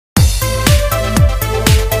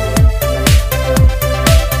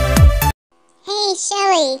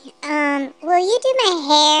Will you do my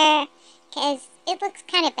hair? 'Cause it looks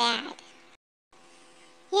kind of bad.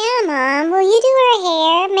 Yeah, Mom, will you do her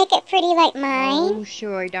hair? Make it pretty like mine? Oh,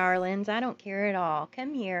 sure, darlings. I don't care at all.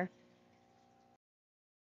 Come here.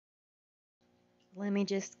 Let me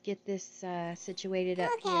just get this situated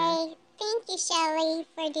up here. Okay, thank you, Shelly,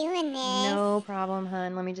 for doing this. No problem,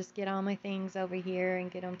 hun. Let me just get all my things over here and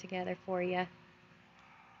get them together for you.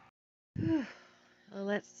 Well,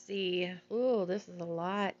 let's see. Ooh, this is a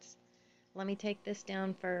lot. Let me take this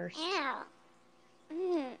down first. Ow.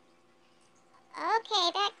 Okay,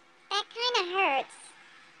 that kind of hurts.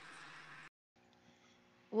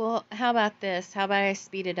 Well, how about this? How about I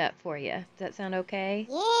speed it up for you? Does that sound okay?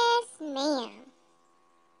 Yes, ma'am.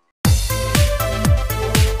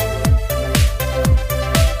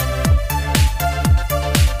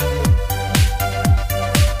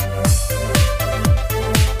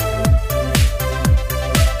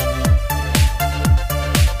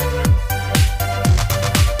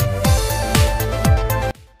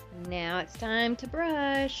 Now it's time to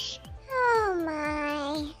brush. Oh,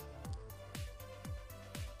 my.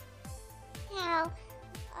 Ow.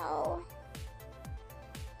 Oh.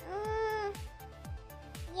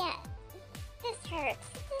 Yeah, this hurts.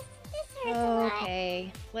 This hurts a lot.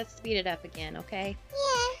 Okay, let's speed it up again, okay?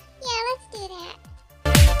 Yeah, let's do that.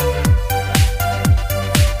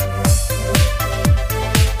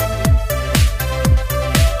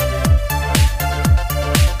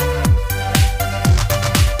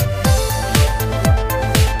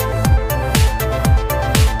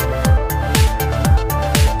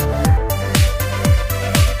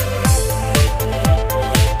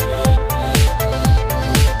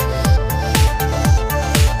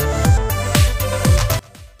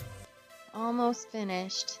 Almost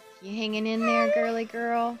finished. You hanging in there, girly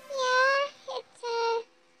girl? Yeah,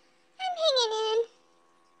 I'm hanging in.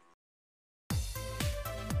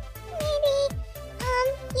 Maybe,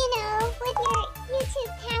 with your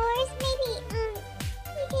YouTube powers, maybe,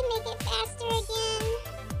 you can make it faster again.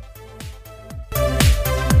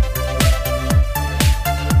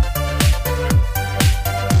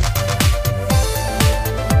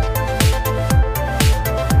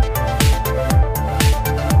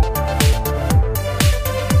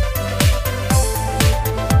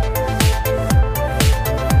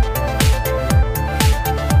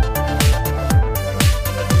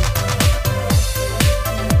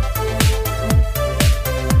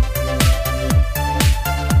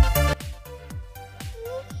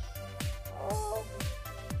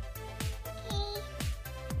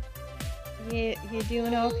 You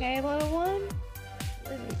doing okay, little one?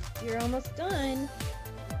 You're almost done.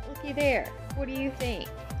 Looky there. What do you think?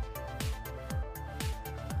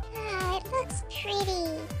 Oh, it looks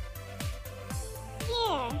pretty.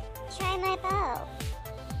 Here, try my bow.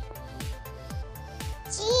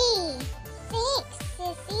 Gee, thanks,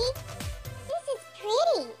 Sissy. This is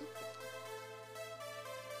pretty.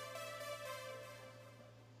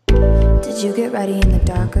 Did you get ready in the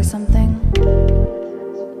dark or something?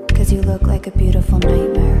 'Cause you look like a beautiful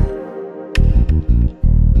nightmare.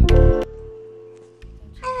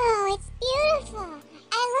 Oh, it's beautiful.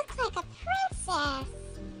 I look like a princess.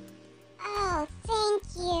 Oh, thank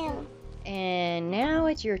you. And now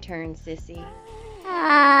it's your turn, Sissy.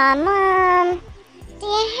 Aw, Mom. Do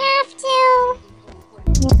you have to?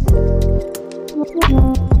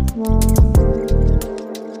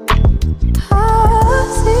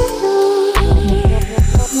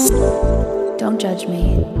 Don't judge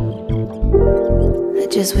me. I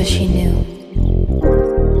just wish he knew.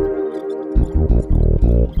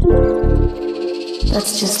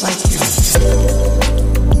 That's just like you.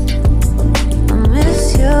 I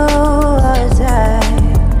miss you as I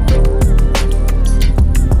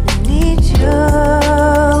need you.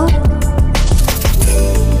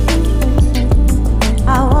 I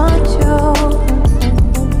want you.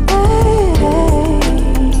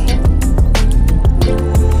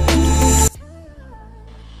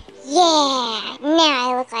 Yeah, now I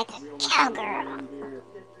look like a cowgirl.